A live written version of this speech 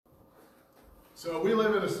So we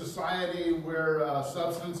live in a society where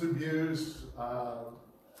substance abuse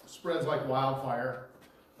spreads like wildfire.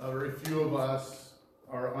 Very few of us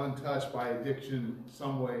are untouched by addiction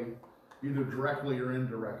some way, either directly or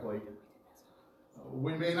indirectly.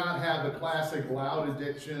 We may not have the classic loud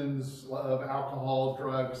addictions of alcohol,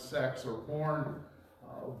 drugs, sex, or porn,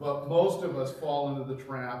 but most of us fall into the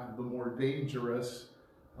trap of the more dangerous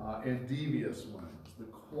and devious ones, the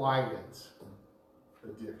quiet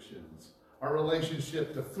addictions. Our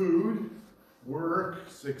relationship to food, work,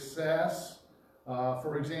 success,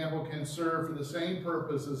 for example, can serve for the same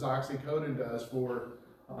purpose as oxycodone does for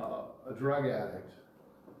a drug addict.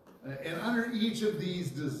 And under each of these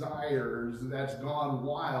desires that's gone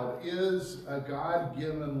wild is a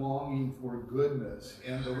God-given longing for goodness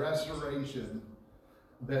and the restoration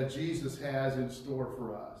that Jesus has in store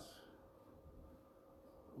for us.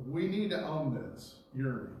 We need to own this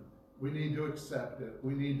yearning. We need to accept it.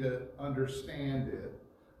 We need to understand it.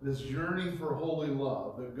 This yearning for holy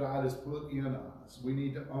love that God has put in us. We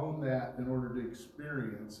need to own that in order to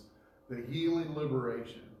experience the healing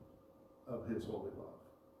liberation of His holy love.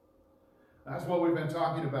 That's what we've been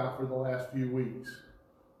talking about for the last few weeks.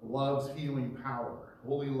 Love's healing power.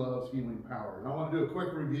 Holy love's healing power. And I want to do a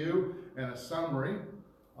quick review and a summary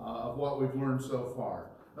of what we've learned so far.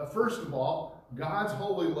 First of all, God's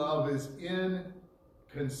holy love is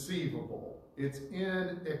inconceivable. It's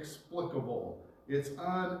inexplicable. It's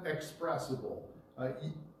unexpressible.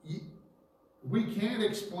 We can't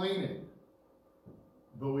explain it,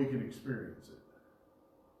 but we can experience it.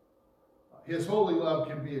 His holy love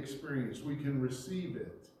can be experienced. We can receive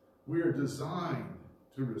it. We are designed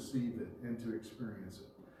to receive it and to experience it.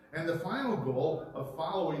 And the final goal of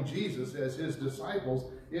following Jesus as His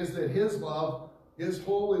disciples is that His love, His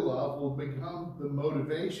holy love, will become the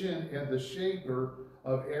motivation and the shaper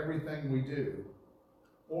of everything we do.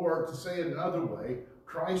 Or to say it another way,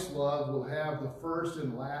 Christ's love will have the first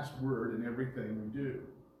and last word in everything we do.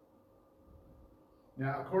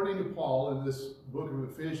 Now, according to Paul in this book of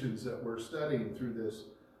Ephesians that we're studying through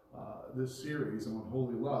this series on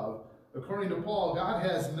holy love, according to Paul, God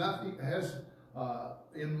has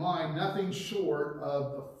in mind nothing short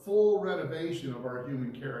of the full renovation of our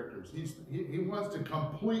human characters. He wants to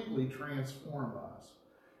completely transform us.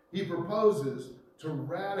 He proposes to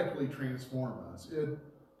radically transform us.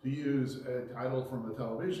 To use a title from a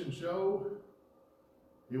television show,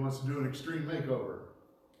 He wants to do an extreme makeover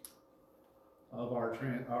of our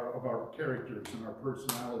characters and our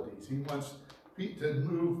personalities. He wants to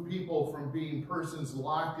move people from being persons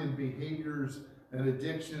locked in behaviors and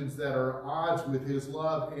addictions that are odds with His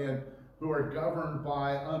love and who are governed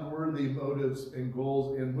by unworthy motives and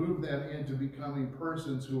goals, and move them into becoming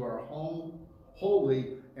persons who are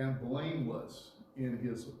holy and blameless in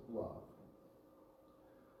His love.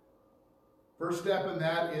 First step in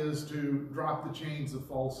that is to drop the chains of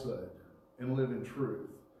falsehood and live in truth.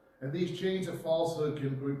 And these chains of falsehood can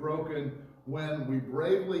be broken when we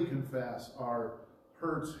bravely confess our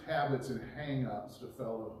hurts, habits, and hang-ups to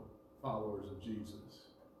fellow followers of Jesus.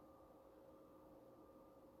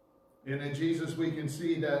 And in Jesus we can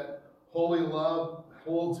see that holy love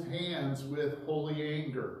holds hands with holy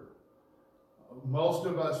anger. Most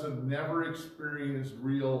of us have never experienced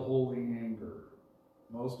real holy anger.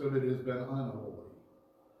 Most of it has been unholy.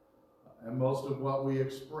 And most of what we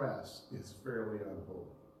express is fairly unholy.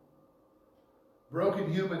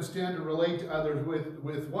 Broken humans tend to relate to others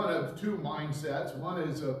with one of two mindsets. One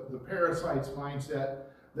is the parasite's mindset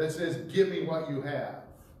that says, give me what you have.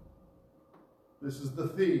 This is the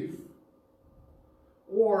thief.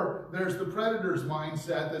 Or there's the predator's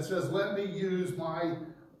mindset that says, let me use my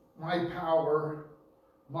power,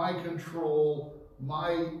 my control,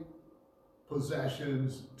 my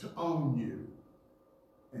possessions to own you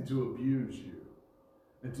and to abuse you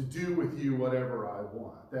and to do with you whatever I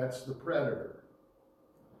want. That's the predator.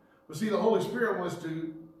 But see, the Holy Spirit wants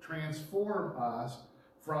to transform us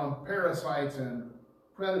from parasites and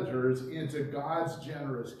predators into God's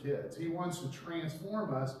generous kids. He wants to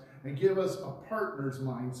transform us and give us a partner's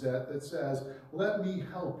mindset that says, let me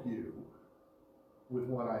help you with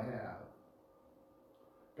what I have.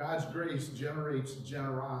 God's grace generates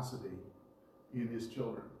generosity in His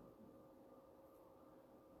children.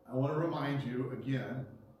 I want to remind you again,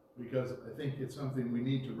 because I think it's something we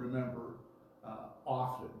need to remember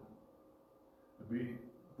often, be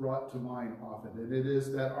brought to mind often, and it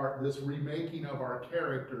is that this remaking of our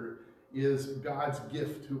character is God's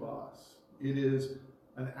gift to us. It is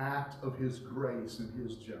an act of His grace and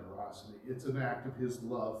His generosity. It's an act of His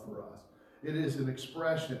love for us. It is an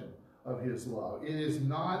expression of His love. It is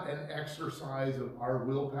not an exercise of our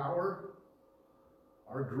willpower,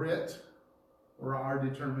 our grit, or our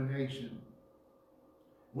determination.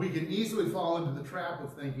 We can easily fall into the trap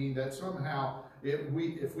of thinking that somehow if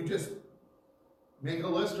we just make a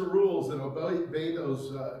list of rules and obey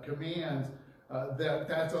those commands,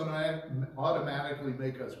 that's automatically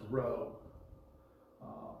make us grow.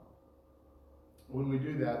 When we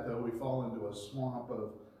do that, though, we fall into a swamp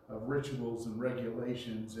of rituals and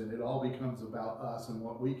regulations, and it all becomes about us and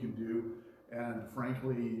what we can do, and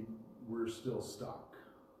frankly, we're still stuck.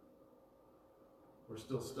 We're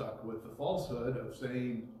still stuck with the falsehood of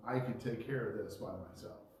saying, I can take care of this by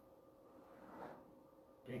myself.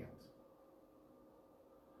 Can't.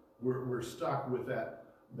 We're stuck with that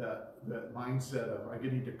mindset of I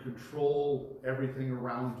need to control everything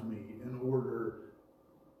around me in order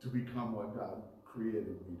to become what God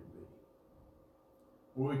created me to be.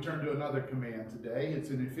 Well, we turn to another command today. It's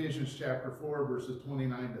in Ephesians chapter 4, verses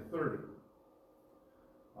 29 to 30.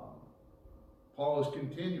 Paul is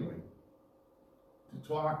continuing to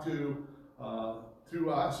talk to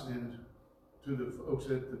us and to the folks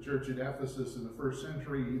at the church at Ephesus in the first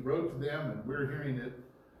century. He wrote to them, and we're hearing it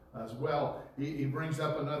as well. He brings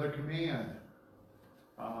up another command,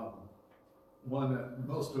 one that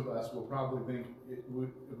most of us will probably think it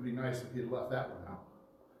would be nice if he had left that one out,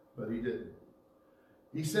 but he didn't.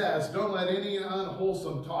 He says, don't let any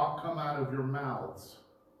unwholesome talk come out of your mouths.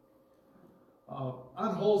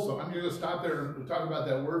 Unwholesome. I'm going to stop there and talk about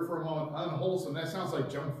that word for a moment. Unwholesome. That sounds like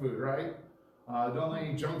junk food, right? Don't let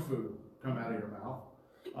any junk food come out of your mouth.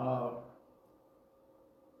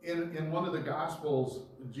 In one of the Gospels,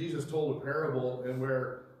 Jesus told a parable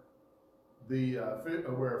where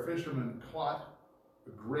a fisherman caught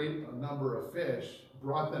a great number of fish,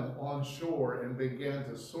 brought them on shore, and began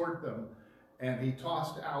to sort them, and he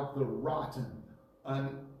tossed out the rotten,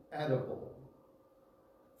 unedible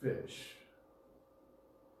fish.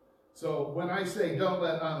 So when I say don't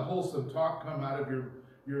let unwholesome talk come out of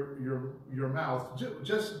your mouth,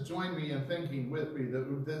 just join me in thinking with me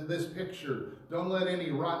that this picture, don't let any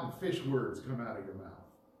rotten fish words come out of your mouth.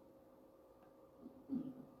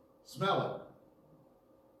 Smell it.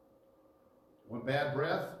 Want bad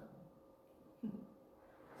breath?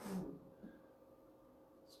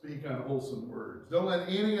 Speak unwholesome words. Don't let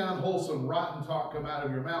any unwholesome, rotten talk come out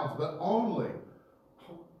of your mouth, but only,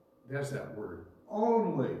 there's that word,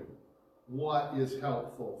 only what is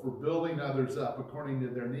helpful for building others up according to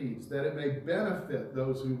their needs, that it may benefit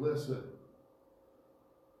those who listen.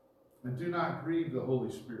 And do not grieve the Holy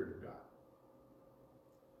Spirit of God,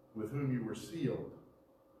 with whom you were sealed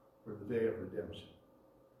for the day of redemption.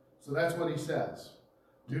 So that's what he says.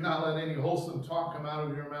 Do not let any wholesome talk come out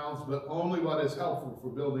of your mouths, but only what is helpful for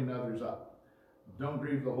building others up. Don't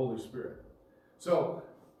grieve the Holy Spirit. So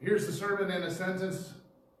here's the sermon in a sentence.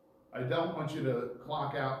 I don't want you to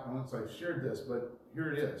clock out once I've shared this, but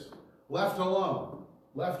here it is. Left alone,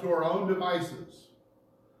 left to our own devices,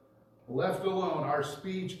 left alone, our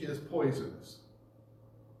speech is poisonous.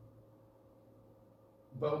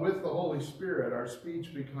 But with the Holy Spirit, our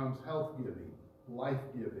speech becomes health-giving,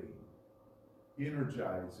 life-giving,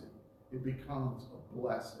 energizing. It becomes a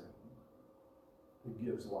blessing. It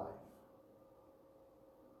gives life.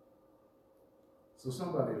 So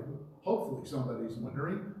hopefully somebody's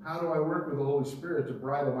wondering, how do I work with the Holy Spirit to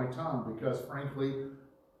bridle my tongue? Because frankly,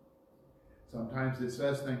 sometimes it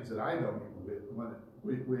says things that I don't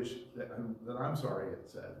even wish that I'm sorry it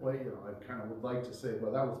said. Well, I kind of would like to say,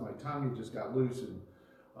 well, that was my tongue, it just got loose,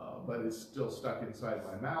 but it's still stuck inside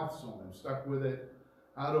my mouth, so I'm stuck with it.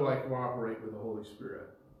 How do I cooperate with the Holy Spirit?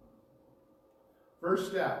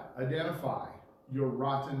 First step, identify your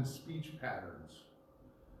rotten speech patterns.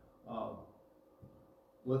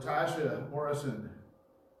 Latasha Morrison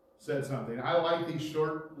said something. I like these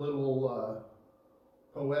short little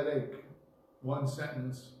poetic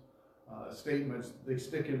one-sentence statements. They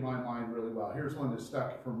stick in my mind really well. Here's one that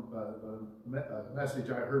stuck from a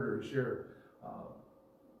message I heard her share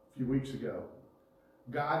a few weeks ago.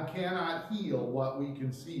 God cannot heal what we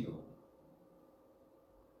conceal.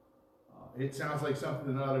 It sounds like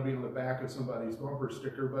something that ought to be on the back of somebody's bumper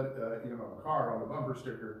sticker, but a car on a bumper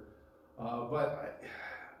sticker. But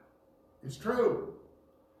it's true.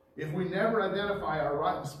 If we never identify our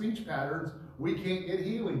rotten speech patterns, we can't get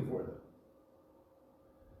healing for them.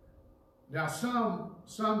 Now, some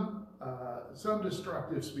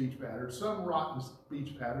destructive speech patterns, some rotten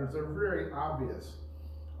speech patterns are very obvious.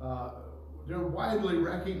 They're widely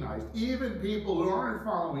recognized. Even people who aren't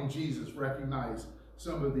following Jesus recognize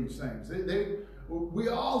some of these things. We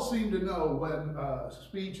all seem to know when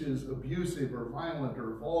speech is abusive or violent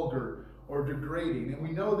or vulgar or degrading, and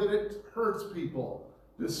we know that it hurts people,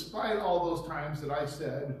 despite all those times that I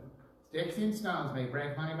said Sticks and stones may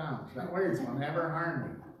break my bones, but words will never harm me.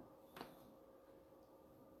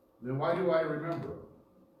 Then why do I remember them?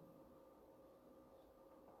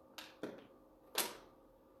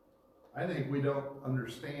 I think we don't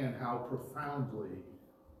understand how profoundly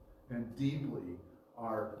and deeply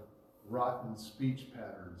our rotten speech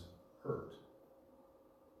patterns hurt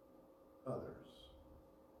others,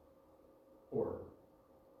 or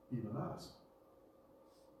even us.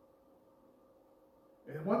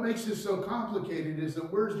 And what makes this so complicated is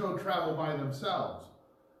that words don't travel by themselves.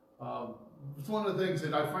 It's one of the things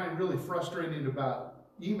that I find really frustrating about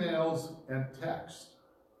emails and text.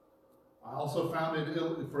 I also found it,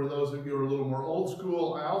 for those of you who are a little more old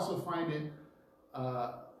school, I also find it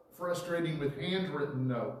frustrating with handwritten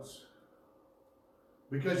notes.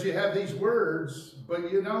 Because you have these words,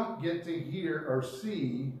 but you don't get to hear or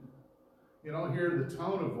see, you don't hear the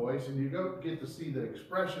tone of voice, and you don't get to see the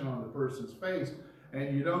expression on the person's face,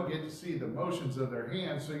 and you don't get to see the motions of their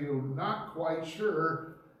hands, so you're not quite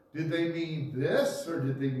sure, did they mean this, or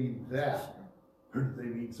did they mean that? Or did they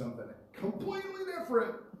mean something completely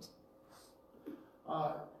different?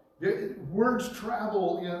 Words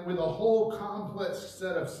travel with a whole complex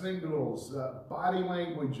set of signals, body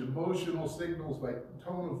language, emotional signals like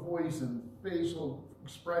tone of voice and facial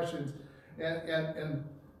expressions, and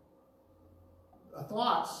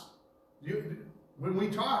thoughts. When we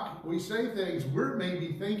talk, we say things, we're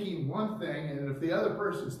maybe thinking one thing, and if the other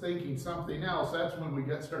person's thinking something else, that's when we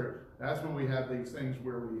get started. That's when we have these things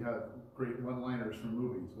where we have great one-liners from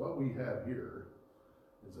movies. What we have here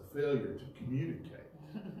is a failure to communicate.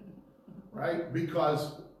 Right?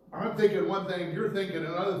 Because I'm thinking one thing, you're thinking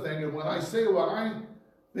another thing, and when I say what I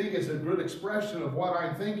think is a good expression of what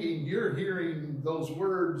I'm thinking, you're hearing those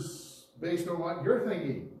words based on what you're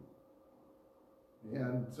thinking.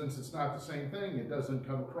 And since it's not the same thing, it doesn't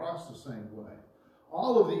come across the same way.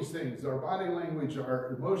 All of these things, our body language,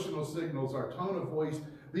 our emotional signals, our tone of voice,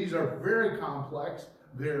 these are very complex.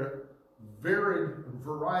 They're very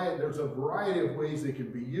variety. There's a variety of ways they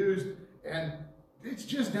can be used, and it's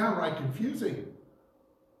just downright confusing.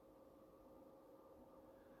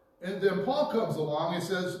 And then Paul comes along and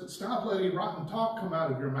says, stop letting rotten talk come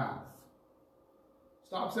out of your mouth.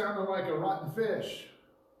 Stop sounding like a rotten fish.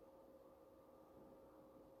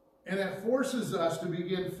 And it forces us to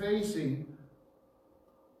begin facing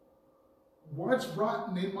what's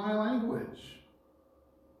rotten in my language.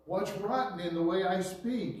 What's rotten in the way I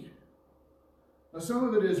speak. Now, some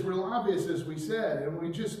of it is real obvious, as we said,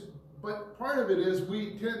 but part of it is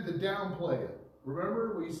we tend to downplay it.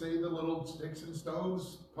 Remember, we say the little sticks and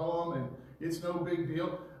stones poem, and it's no big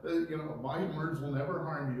deal. My words will never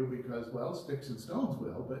harm you because, well, sticks and stones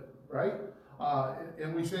will, but, right?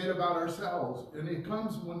 And we say it about ourselves. And it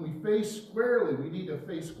comes when we face squarely. We need to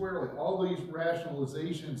face squarely all these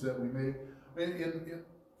rationalizations that we make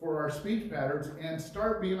for our speech patterns and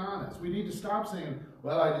start being honest. We need to stop saying,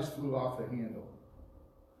 well, I just flew off the handle.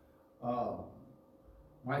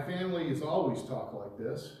 My family has always talked like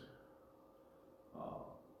this.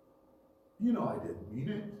 I didn't mean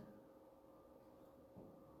it.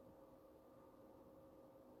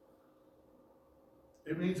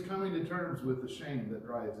 It means coming to terms with the shame that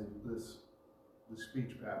drives the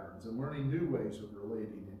speech patterns and learning new ways of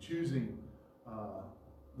relating and choosing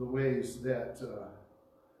the ways that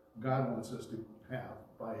God wants us to have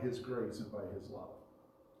by His grace and by His love.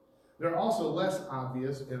 There are also less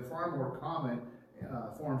obvious and far more common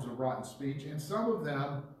forms of rotten speech, and some of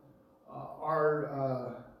them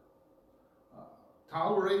are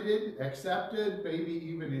tolerated, accepted, maybe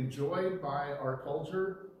even enjoyed by our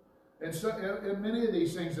culture. And many of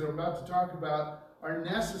these things that I'm about to talk about are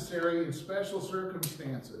necessary in special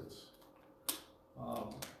circumstances.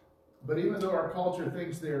 But even though our culture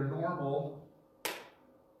thinks they're normal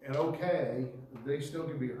and okay, they still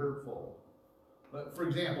can be hurtful. But for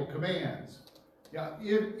example, commands. Yeah,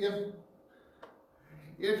 if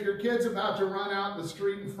your kid's about to run out in the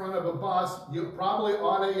street in front of a bus, you probably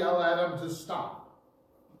ought to yell at them to stop.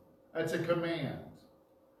 That's a command.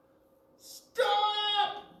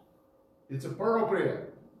 Stop! It's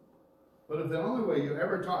appropriate. But if the only way you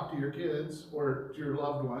ever talk to your kids or to your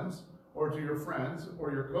loved ones or to your friends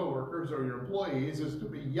or your coworkers or your employees is to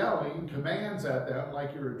be yelling commands at them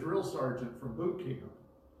like you're a drill sergeant from boot camp,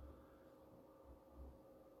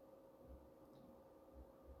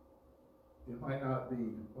 it might not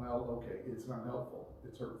be, it's not helpful,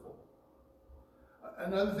 it's hurtful.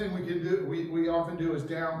 Another thing we can do, we often do is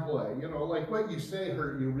downplay. Like what you say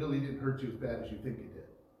hurt you really didn't hurt you as bad as you think it did.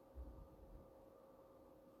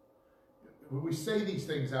 When we say these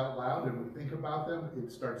things out loud and we think about them,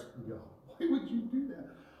 it starts to go, why would you do that?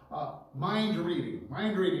 Mind reading.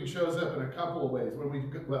 Mind reading shows up in a couple of ways.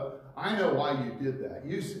 Well, I know why you did that.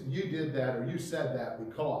 You did that, or you said that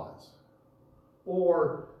because.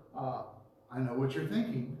 Or, I know what you're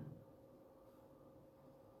thinking.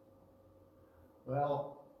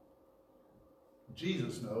 Well,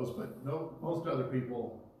 Jesus knows, but no, most other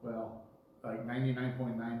people, well, like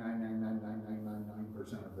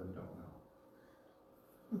 99.9999999% of them don't know.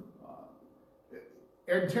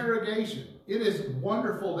 Interrogation. It is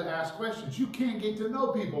wonderful to ask questions. You can't get to know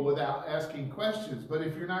people without asking questions, but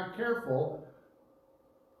if you're not careful,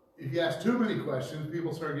 if you ask too many questions,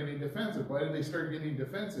 people start getting defensive. Why do they start getting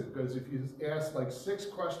defensive? Because if you ask like 6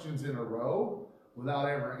 questions in a row without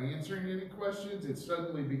ever answering any questions, it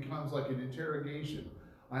suddenly becomes like an interrogation.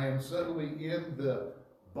 I am suddenly in the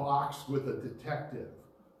box with a detective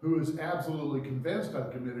who is absolutely convinced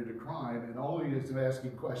I've committed a crime and only is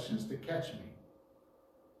asking questions to catch me.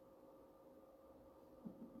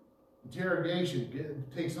 Interrogation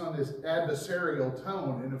takes on this adversarial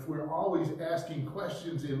tone, and if we're always asking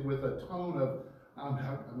questions with a tone of, I'm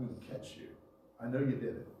going to catch you. I know you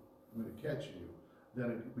did it. I'm going to catch you.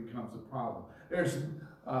 Then it becomes a problem. This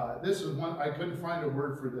is one, I couldn't find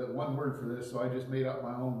one word for this, so I just made up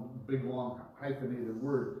my own big, long, hyphenated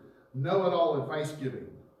word. Know-it-all advice giving.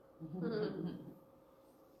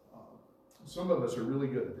 Some of us are really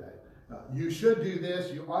good at that. You should do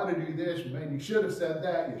this, you ought to do this, man, you should have said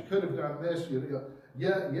that, you could have done this, you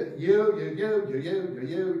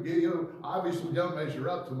obviously don't measure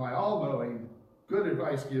up to my all-knowing, good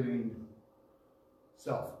advice-giving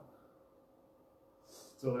self.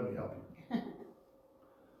 So let me help you.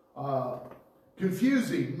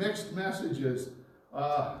 Confusing, mixed messages.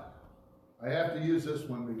 I have to use this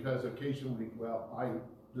one because occasionally,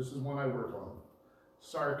 this is one I work on.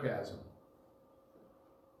 Sarcasm.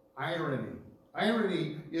 Irony.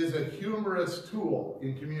 Irony is a humorous tool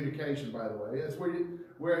in communication, by the way. It's where you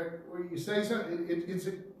say something, it's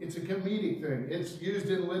a comedic thing. It's used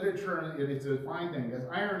in literature, and it's a fine thing.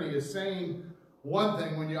 Irony is saying one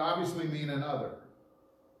thing when you obviously mean another.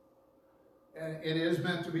 And it is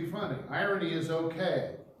meant to be funny. Irony is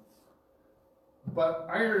okay. But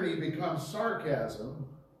irony becomes sarcasm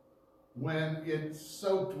when it's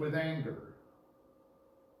soaked with anger.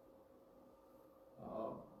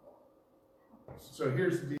 So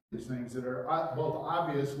here's these things that are both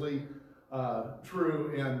obviously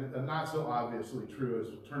true and not so obviously true as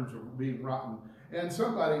in terms of being rotten. And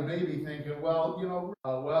somebody may be thinking, well,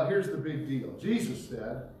 here's the big deal. Jesus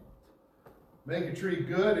said, make a tree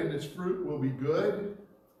good and its fruit will be good,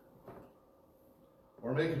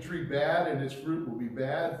 or make a tree bad and its fruit will be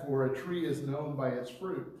bad, for a tree is known by its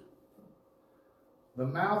fruit. The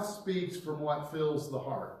mouth speaks from what fills the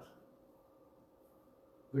heart.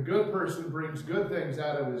 The good person brings good things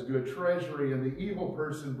out of his good treasury, and the evil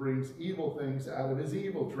person brings evil things out of his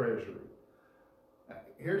evil treasury.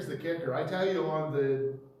 Here's the kicker. I tell you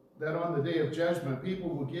that on the day of judgment,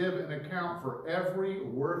 people will give an account for every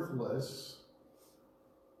worthless,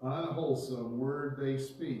 unwholesome word they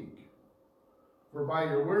speak. For by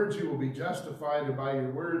your words you will be justified, and by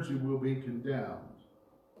your words you will be condemned.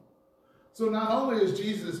 So not only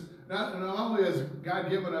has God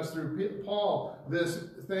given us through Paul this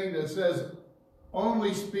thing that says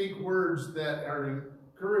only speak words that are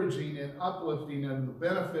encouraging and uplifting and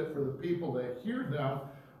benefit for the people that hear them,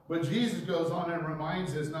 but Jesus goes on and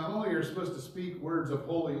reminds us not only you're supposed to speak words of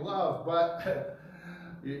holy love, but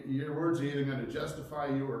your words are either going to justify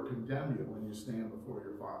you or condemn you when you stand before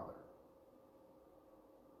your Father.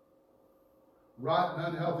 Rotten,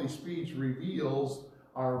 unhealthy speech reveals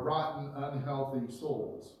our rotten, unhealthy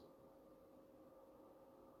souls.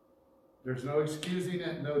 There's no excusing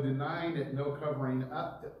it, no denying it, no covering it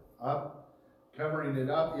up.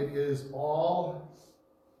 It is all,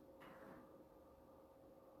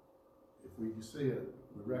 if we see it,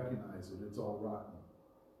 we recognize it, it's all rotten.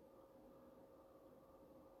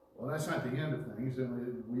 Well, that's not the end of things.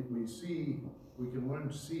 And we can learn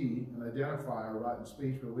to see and identify our rotten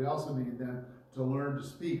speech, but we also need then to learn to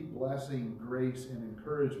speak blessing, grace, and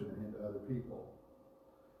encouragement into other people.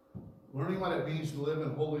 Learning what it means to live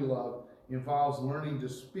in holy love involves learning to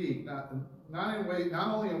speak, not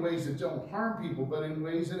only in ways that don't harm people, but in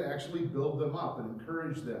ways that actually build them up and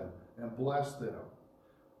encourage them and bless them.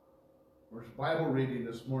 There's Bible reading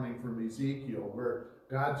this morning from Ezekiel, where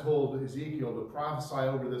God told Ezekiel to prophesy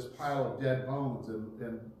over this pile of dead bones,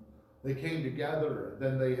 and they came together, and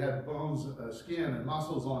then they had bones, skin, and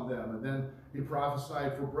muscles on them, and then he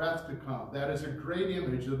prophesied for breath to come. That is a great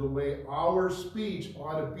image of the way our speech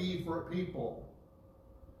ought to be for people.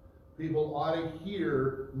 People ought to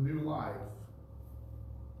hear new life.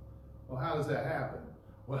 Well, how does that happen?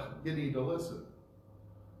 Well, you need to listen.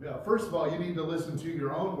 Yeah, first of all, you need to listen to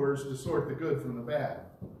your own words to sort the good from the bad,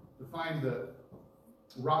 to find the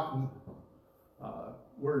rotten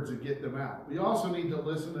words and get them out. We also need to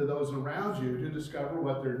listen to those around you to discover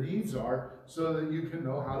what their needs are so that you can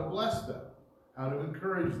know how to bless them, how to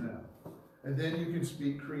encourage them. And then you can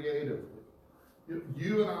speak creatively.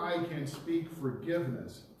 You and I can speak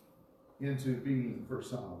forgiveness into being for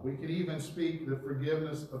some. We can even speak the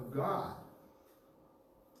forgiveness of God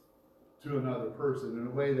to another person in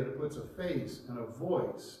a way that it puts a face and a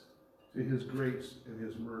voice to his grace and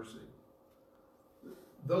his mercy.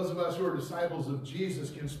 Those of us who are disciples of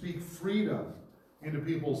Jesus can speak freedom into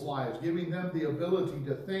people's lives, giving them the ability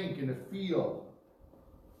to think and to feel,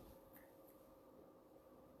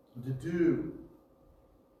 and to do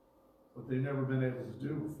what they've never been able to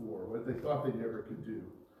do before, what they thought they never could do.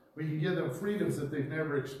 We can give them freedoms that they've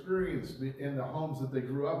never experienced in the homes that they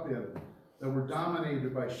grew up in, that were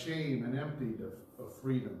dominated by shame and emptied of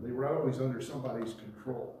freedom. They were always under somebody's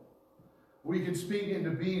control. We can speak into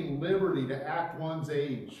being liberty to act one's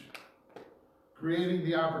age, creating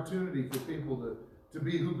the opportunity for people to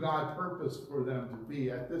be who God purposed for them to be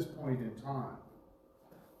at this point in time.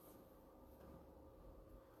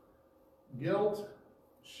 Guilt,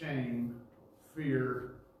 shame,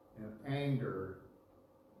 fear, and anger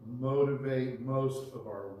motivate most of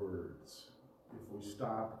our words if we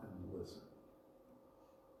stop and listen.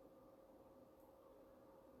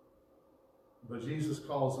 But Jesus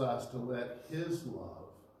calls us to let his love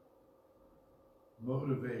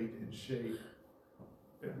motivate and shape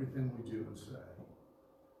everything we do and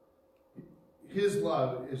say. His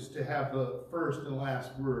love is to have the first and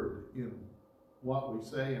last word in what we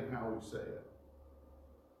say and how we say it.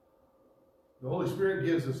 The Holy Spirit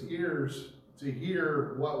gives us ears to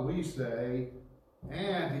hear what we say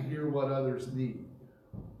and to hear what others need.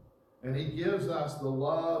 And he gives us the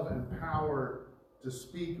love and power to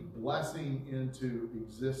speak blessing into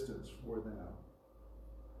existence for them.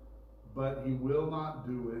 But he will not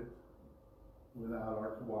do it without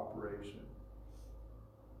our cooperation.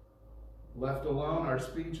 Left alone, our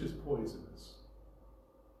speech is poisonous.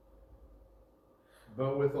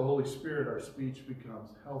 But with the Holy Spirit, our speech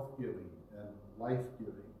becomes health-giving and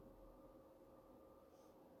life-giving.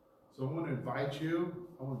 So I want to invite you,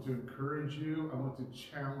 I want to encourage you, I want to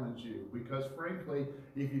challenge you, because frankly,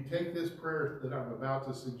 if you take this prayer that I'm about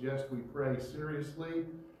to suggest we pray seriously,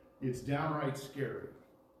 it's downright scary.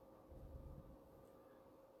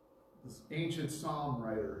 This ancient psalm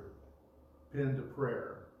writer penned a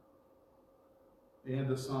prayer. The end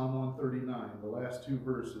of Psalm 139, the last two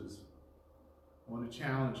verses. I want to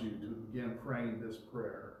challenge you to begin praying this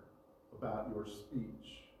prayer about your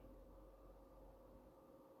speech.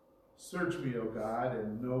 Search me, O God,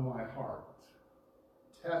 and know my heart.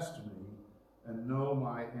 Test me and know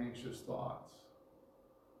my anxious thoughts.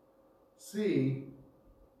 See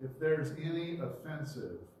if there's any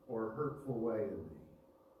offensive or hurtful way in me,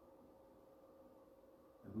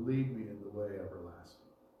 and lead me in the way everlasting.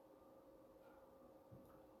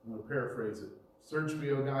 I'm going to paraphrase it. Search me,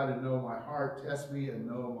 O God, and know my heart. Test me and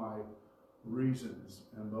know my reasons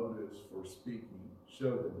and motives for speaking.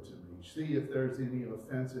 Show them to me. See if there's any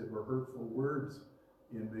offensive or hurtful words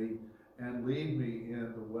in me, and lead me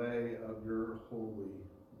in the way of your holy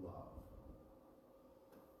love.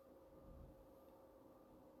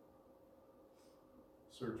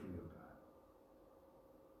 Search me, O God.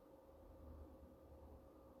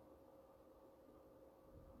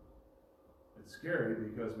 It's scary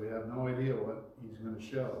because we have no idea what he's going to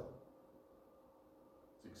show.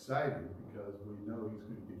 It's exciting because we know he's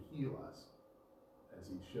going to heal us as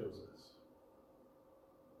he shows us.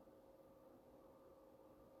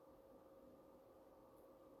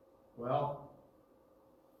 Well,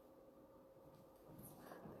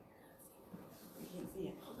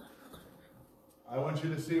 I want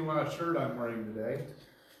you to see what shirt I'm wearing today.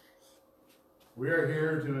 We are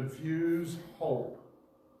here to infuse hope.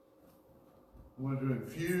 We want to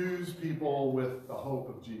infuse people with the hope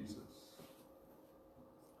of Jesus.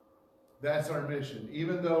 That's our mission.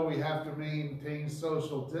 Even though we have to maintain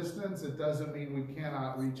social distance, it doesn't mean we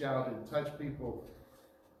cannot reach out and touch people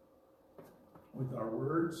with our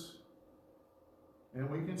words. And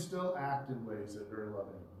we can still act in ways that are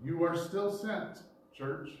loving. You are still sent,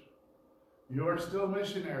 church. You are still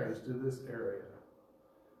missionaries to this area.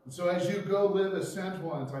 And so as you go live as sent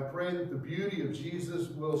ones, I pray that the beauty of Jesus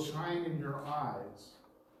will shine in your eyes,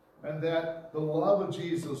 and that the love of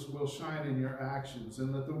Jesus will shine in your actions,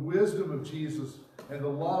 and that the wisdom of Jesus and the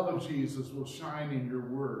love of Jesus will shine in your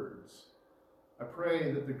words. I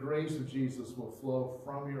pray that the grace of Jesus will flow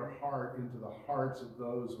from your heart into the hearts of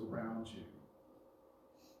those around you.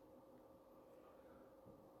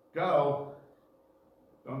 go,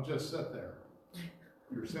 don't just sit there.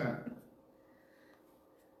 You're sent.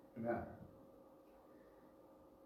 Amen.